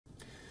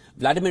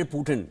Vladimir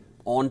Putin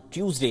on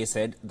Tuesday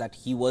said that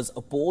he was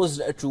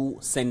opposed to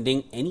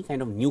sending any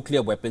kind of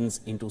nuclear weapons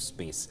into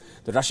space.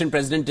 The Russian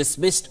president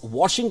dismissed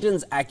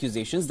Washington's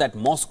accusations that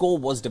Moscow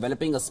was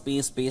developing a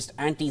space-based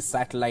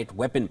anti-satellite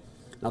weapon.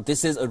 Now,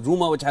 this is a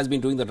rumor which has been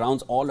doing the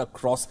rounds all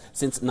across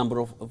since a number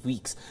of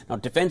weeks. Now,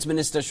 Defense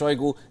Minister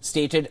Shoigu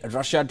stated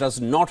Russia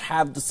does not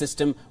have the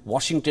system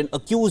Washington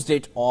accused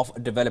it of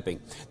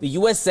developing. The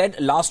US said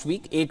last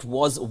week it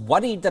was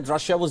worried that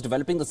Russia was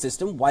developing the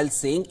system while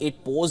saying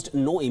it posed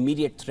no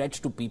immediate threat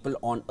to people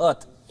on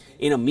Earth.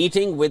 In a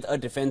meeting with a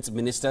defense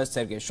minister,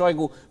 Sergei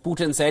Shoigu,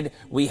 Putin said,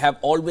 "We have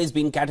always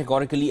been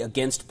categorically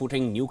against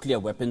putting nuclear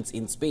weapons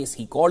in space."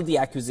 He called the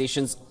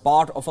accusations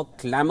part of a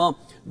clamor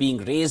being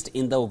raised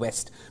in the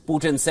West.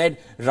 Putin said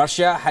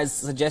Russia has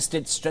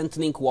suggested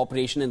strengthening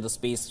cooperation in the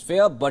space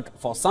sphere, but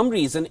for some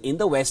reason in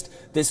the West,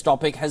 this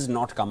topic has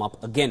not come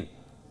up again.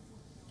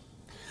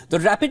 The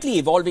rapidly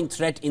evolving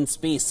threat in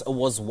space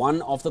was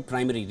one of the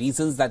primary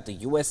reasons that the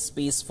US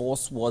Space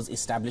Force was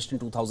established in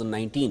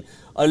 2019.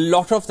 A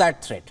lot of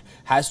that threat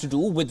has to do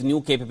with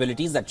new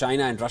capabilities that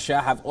China and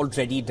Russia have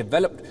already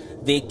developed.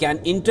 They can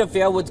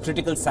interfere with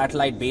critical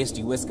satellite-based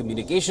US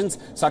communications,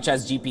 such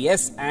as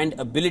GPS, and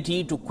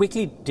ability to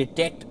quickly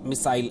detect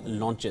missile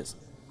launches.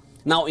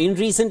 Now, in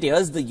recent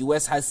years, the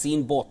US has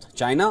seen both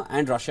China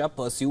and Russia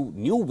pursue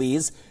new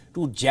ways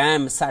to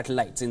jam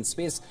satellites in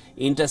space,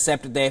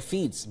 intercept their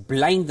feeds,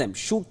 blind them,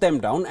 shoot them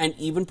down, and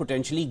even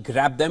potentially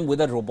grab them with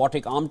a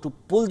robotic arm to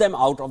pull them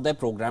out of their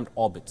programmed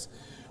orbits.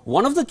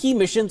 One of the key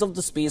missions of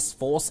the Space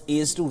Force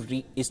is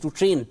to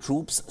train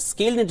troops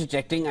skilled in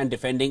detecting and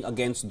defending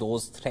against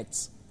those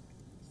threats.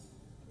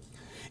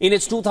 In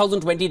its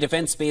 2020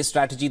 defense space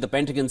strategy, the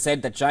Pentagon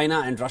said that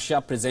China and Russia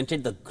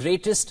presented the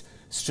greatest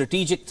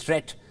strategic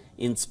threat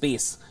in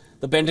space.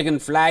 The Pentagon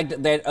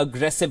flagged their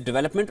aggressive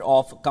development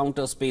of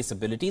counter-space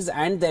abilities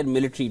and their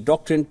military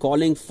doctrine,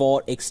 calling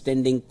for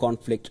extending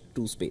conflict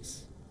to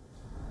space.